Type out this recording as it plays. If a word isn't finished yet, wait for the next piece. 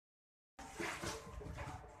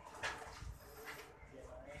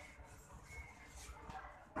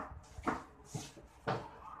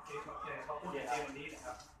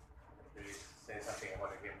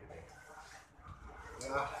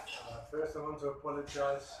to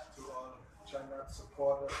apologize to all China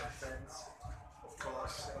supporters and fans. Of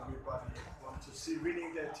course, everybody wants to see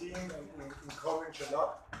winning their team and encourage a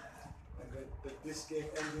lot. And that this game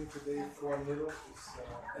ending today 4-0 is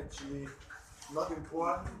actually not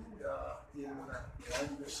important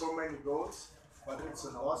with so many goals, but it's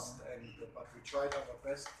a loss. But we tried our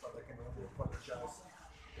best. But I can only apologize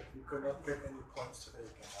that we could not get any points today.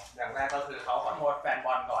 อย่างแรกก็คือเขาขอโทษแฟนบ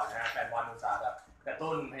อลก่อนนะแฟนบอลอุตส่าห์แบบกระ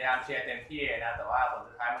ตุ้นพยายามเชียร์เต็มที่นะแต่ว่าผล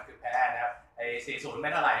สุดท้ายมันคือแพ้นะครับไอ้ 4-0 ไม่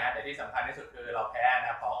เท่าไหร่นะแต่ที่สำคัญที่สุดคือเราแพ้น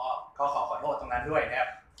ะเพราะก็ขอโทษตรงนั้นด้วยนะครับ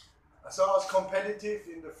So I was competitive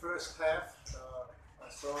in the first half. I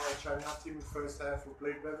saw a China team in the first half who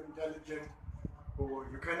played very intelligent. Who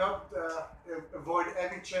you cannot avoid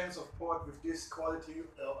every chance of port with this quality,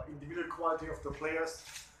 individual quality of the players.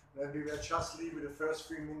 Then we were just leaving the first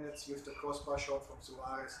 3 minutes with the crossbar shot from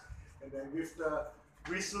Suarez, and then with the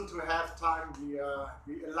whistle to halftime, we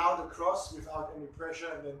allow the cross without any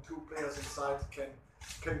pressure, and then 2 players inside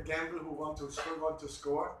can gamble who want to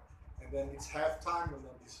score, and then it's halftime, and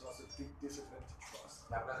then this was a big disadvantage for us.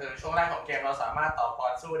 ก็คือช่วงแรกของเกมเราสามารถต่อก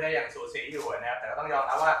รสู้ได้อย่างสูสีอยู่นะครับแต่ก็ต้องยอม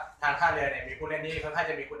รับว่าทางท่าเรือเนี่ยมีผู้เล่นที่ค่อนข้าง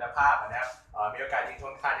จะมีคุณภาพนะครับมีโอกาสยิงช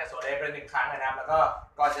นคานจากโซเลฟไป1 ครั้งนะครับแล้วก็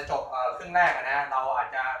ก่อนจะจบครึ่งแรกนะเราอาจ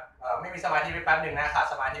จะไม่มีสมาธิไปแป๊บหนึ่งนะขาด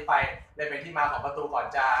สมาธิไปเลยเป็นที่มาของประตูก่อน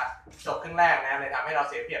จะจบครึ่งแรกนะเลยทำให้เรา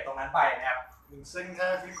เสียเปรียบตรงนั้นไปนะครับ In second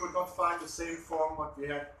half we could not find the same form what we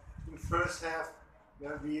had in first half.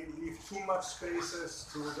 We leave too much spaces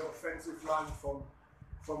to the offensive line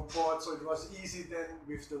from Port, so it was easy then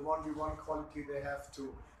with the 1v1 quality they have to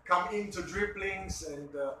come into dribblings and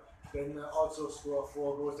then also score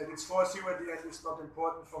 4 goals. And it's 4-0 at the end, it's not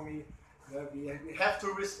important for me. We have to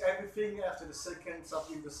risk everything after the second,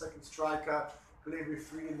 substitute the second striker, play with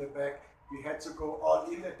 3 in the back. We had to go all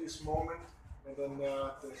in at this moment, and then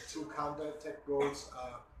the 2 counter-attack goals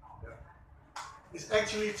it's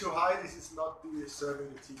actually too high. This is not serving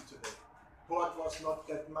the team today. Port was not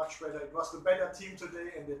that much better. It was the better team today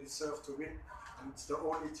and they deserve to win. And it's the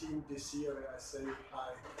only team this year where I say I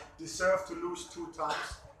deserve to lose 2 times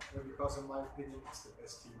because in my opinion it's the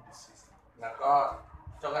best team this season. แล้วก็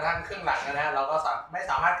จนกระทั่งครึ่งหลังนะเราก็ไม่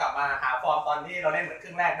สามารถกลับมาหาฟอร์มตอนที่เราเล่นเหมือนค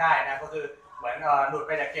รึ่งแรกได้นะก็คือเหมือนหลุดไ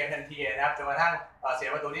ปจากเกมทันทีนะครับจนกระทั่งเสีย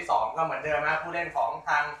ประตูที่2ก็เหมือนเดิมนะผู้เล่นของ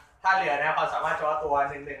ทางท่าเรือนะความสามารถเฉพาะตัว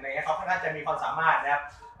 1-1 อะไรเงี้ยเขาค่อนข้างจะมีความสามารถนะครับ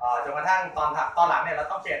จนกระทั่งตอนหลังเนี่ยเรา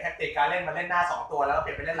ต้องเปลี่ยนแทคติกการเล่นมาเล่นหน้า2 ตัวแล้วก็เป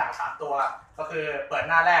ลี่ยนไปเล่นหลัง3 ตัวก็คือเปิด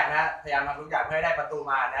หน้าแรกนะพยายามทำทุกอย่างเพื่อให้ได้ประตู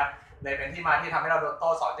มานะครับเลยเป็นที่มาที่ทำให้เราโดนโ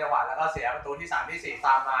ต้2 จังหวะแล้วก็เสียประตูที่3 ที่ 4ต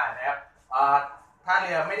ามมานะครับท่าเ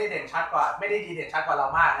รือไม่ได้ดีเด่นชัดกว่าเรา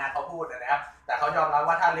มากนะเขาพูดนะครับแต่เขายอมรับ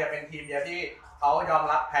ว่าท่าเรือเป็นทีมเดียวที่เขายอม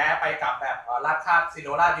รับแพ้ไปกับแบบรับคาบซิโน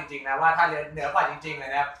ล่าจริงๆนะว่าท่าเรือเหนือกว่าจริงๆเล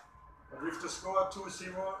ยนะครับ With the score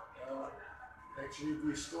 2-0, actually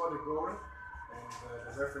we scored a goal and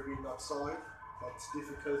the referee not saw it. That's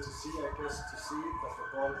difficult to see, I guess, to see it, but the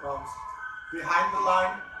ball bounced behind the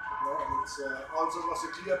line. And it's also was a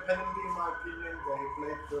clear penalty in my opinion, where he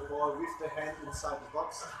played the ball with the hand inside the box.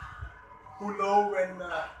 Who know when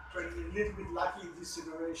you're a little bit lucky in these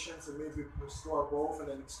situations and maybe we score both and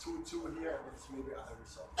then it's 2-2 here and it's maybe other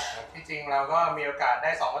result. ที่จริงเราก็มีโอกาสไ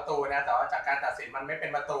ด้2 ประตูนะแต่ว่าจากการตัดสินมันไม่เป็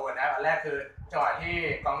นประตูนะอันแรกคือจังหวะที่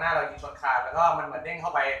กองหน้าเรายิงชนคานแล้วก็มันเหมือนเด้งเข้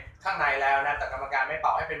าไปข้างในแล้วนะแต่กรรมการไม่เป่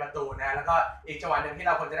าให้เป็นประตูนะแล้วก็อีกจังหวะนึงที่เ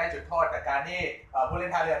ราควรจะได้จุดโทษแต่การที่ผู้เล่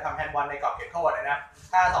นท่าเรือทำแฮนด์บอลในกรอบเขตโทษนะ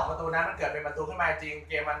ถ้า2 ประตูนั้นมันเกิดเป็นประตูขึ้นมาจริง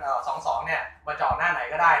เกมมัน2-2เนี่ยมาจ่อหน้าไหน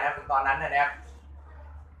ก็ได้นะถึงตอนนั้นนะครับ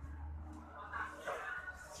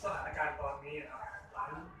สถานการณ์ตอนนี้นะครับร้า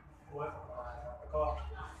นบวยของเราแล้วก็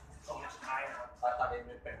2 นัดสุดท้ายนะครับตอนนี้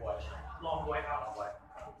เป็นบวยลองบวยครับ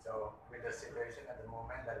So with the situation at the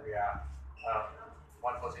moment that we are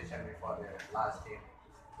one position before the last team,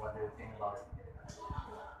 what do you think about it?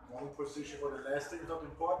 One position for the last team is not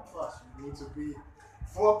important for us. We need to be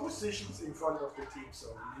 4 positions in front of the team, so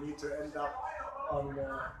we need to end up on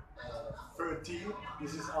 13.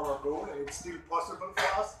 This is our goal, and it's still possible for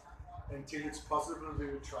us.Until it's possible, we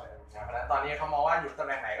will try. เพราะฉะนั้นตอนนี้เขามองว่าอยู่ตำแ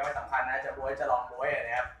หน่งไหนก็ไม่สำคัญนะจะบวยจะลองบวย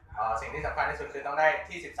นะครับสิ่งที่สำคัญที่สุดคือต้องได้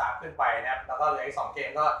ที่13ขึ้นไปนะครับแล้วก็เหลืออีก2 เกม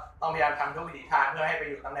ก็ต้องพยายามทำทุกวิถีทางเพื่อให้ไป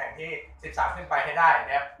อยู่ตำแหน่งที่13ขึ้นไปให้ได้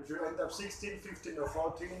นะครับ If you end up 16, 15 or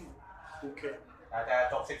 14, okay. อาจจะ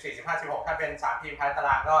จบ14 15 16ถ้าเป็น3 ทีมท้ายตาร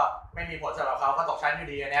างก็ไม่มีผลสำหรับเขาก็ตกชั้นอยู่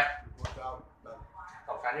ดีนะครับ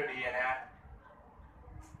ตกชั้นอยู่ดีนะ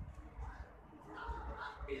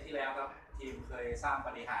ปีที่แล้วครับทีมเคยสร้างป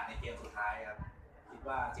าฏิหาริย์ในเกมสุดท้ายครับคิด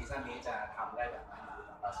ว่าซีซั่นนี้จะทำได้แบบนั้น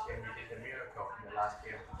Last game we did the miracle in the last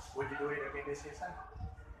game. Would you do it again this season?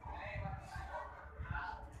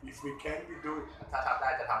 If we can, we do it. ถ้าทำได้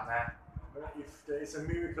จะทำนะ If there is a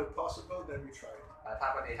miracle possible, then we try it. ถ้า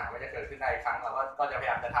ปฏิหารย์ไม่จะเกิดขึ้นได้อีกครั้งเราก็จะพยา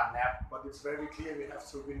ยามจะทำนะครับ But it's very clear we have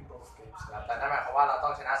to win both games. แต่นั่นหมายความว่าเราต้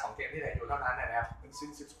องชนะ2เกมที่เหลืออยู่เท่านั้นนะครับ And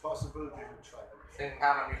since it's possible, we will try. ซึ่งถ้า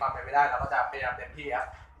มันมีความเป็นไปได้เราก็จะพยายามเต็มที่ครับ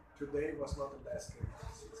Today was not the last game of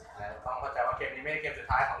the season. ต้องเข้าใจว่าเกมนี้ไม่ใช่เกมสุด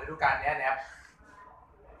ท้ายของฤดูกาลนี้นะครับ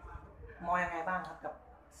มองยังไงบ้างครับกับ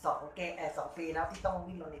2 ปีแล้วที่ต้อง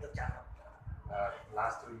วิ่งลงในตกชั้นครับ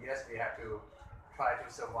last 2 years we have to try to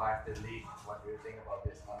survive the league. What do you think about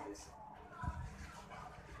this on this?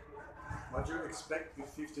 What do you expect with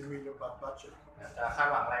 50 million baht budget? จะคาด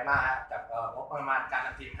หวังอะไรมากฮะจากงบประมาณการท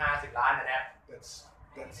ำทีม50 ล้านนะครับ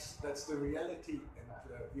That's the reality. And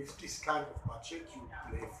with this kind of budget, you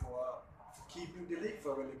play for keeping the league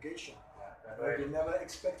for relegation. We never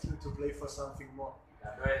expect you to play for something more.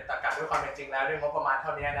 ด้วยตรรกะด้วยความเป็นจริงแล้วด้วยงบประมาณเท่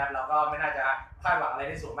านี้นะครับเราก็ไม่น่าจะคาดหวังอะไร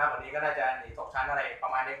ที่สูงมากกว่านี้ก็น่าจะหนีตกชั้นอะไรปร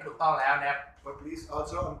ะมาณนี้ก็ถูกต้องแล้วนะครับ But please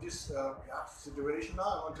also on this situation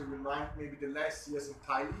now, I want to remind maybe the last years in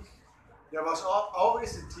Thai League. There was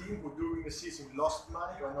always a team who during the season lost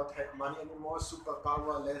money or not had money anymore.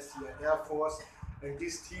 Superpower last year, Air Force, and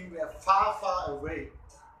this team were far away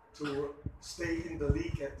to stay in the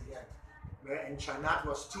league at the end. And China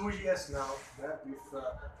was 2 years now with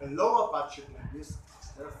a lower budget than this,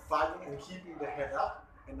 fighting and keeping the head up.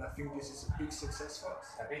 And I think this is a big success for us.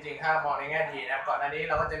 แต่จริงๆถ้ามองในแง่ดีนะครับก่อนหน้านี้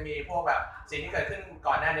เราก็จะมีพวกแบบสิ่งที่เกิดขึ้น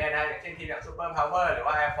ก่อนหน้านี้นะอย่างเช่นทีมอย่าง Superpower หรือ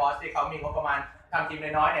ว่า Air Force ที่เขามีงบประมาณทำทีม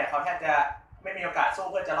น้อยๆเนี่ยเขาแทบจะไม่มีโอกาสสู้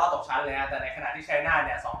เพื่อจะรอดตกชั้นเลยนะแต่ในขณะที่ไชน่าเ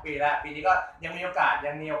นี่ย2 ปีแล้วปีนี้ก็ยังมีโอกาสอ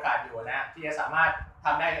ยู่นะที่จะสามารถท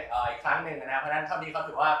ำได้อีกครั้งหนึ่งนะเพราะฉะนั้นเท่านี้เขา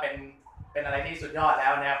ถือว่าเป็นอะไรที่สุดยอดแล้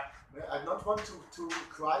วนะครับ I don't want to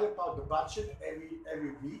cry about the budget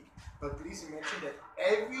every week, but please imagine that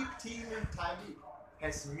every team in Thai League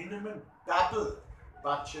has minimum double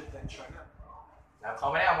budget than China. เขา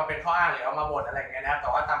ไม่ได้เอามาเป็นข้ออ้างหรือเอามาบ่นอะไรอย่างเงี้ยนะครับแต่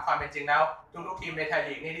ว่าตามความเป็นจริงแล้วทุกทีมในไทย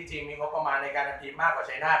ลีกนี่ที่จริงมีงบประมาณในการทำทีมมากกว่าไ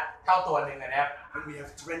ชน่าเท่าตัวหนึ่งนะครับ And we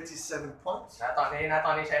have 27 points. ตอน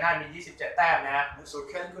นี้ไชน่ามี27 แต้มนะครับ So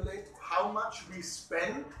calculate how much we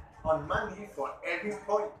spend on money for every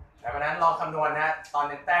point. เพราะฉะนั้นลองคำนวณนะตอน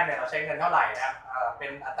1 แต้มเนี่ยเราใช้เงินเท่าไหร่นะครับเป็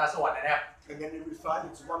นอัตราส่วนนะครับ And then you will find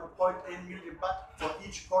it's 1.8 million baht for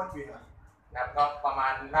each point we have. นะครับก็ประมา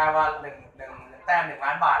ณได้ว่า1 แต้ม1 ล้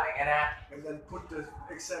านบาทอะไรเงี้ยนะ And then put the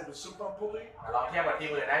example Superpuri. ลองเทียบกับทีม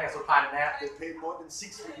อื่นนะอย่างสุพรรณนะครับ They pay more than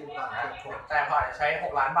 6 million baht per point. แต้มเขาอาจจะใช้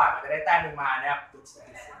6 ล้านบาทมันจะได้แต้มหนึ่งมานะครับ That's the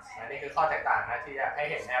difference. นี่คือข้อแตกต่างนะที่อยากให้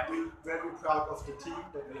เห็นนะครับ We're very proud of the team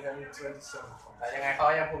that we have in 27 points. แต่ยังไงเขา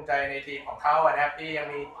ยังภูมิใจในทีมของเขานะครับที่ยัง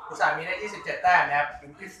มีอุตสาหมีได้27 แต้มนะครับ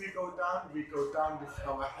And if we go down with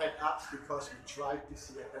our head up because we tried this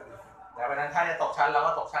year everything. แต่วันนั้นถ้าจะตกชั้นเรา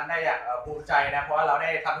ก็ตกชั้นได้อย่างภูมิใจนะเพราะว่าเราได้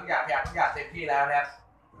ทำทุกอย่างพยายามทุกอย่างเต็มที่แล้วนะครับ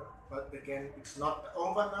But again, it's not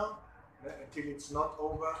over now. Until it's not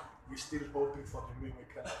over, we're still hoping for the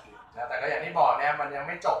miracle again. แต่ก็อย่างที่บอกนะครับมันยังไ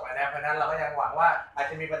ม่จบนะครับเพราะนั้นเราก็ยังหวังว่าอาจ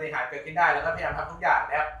จะมีปาฏิหาริย์เกิดขึ้นได้แล้วก็พยายามทำทุกอย่าง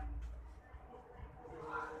นะครับ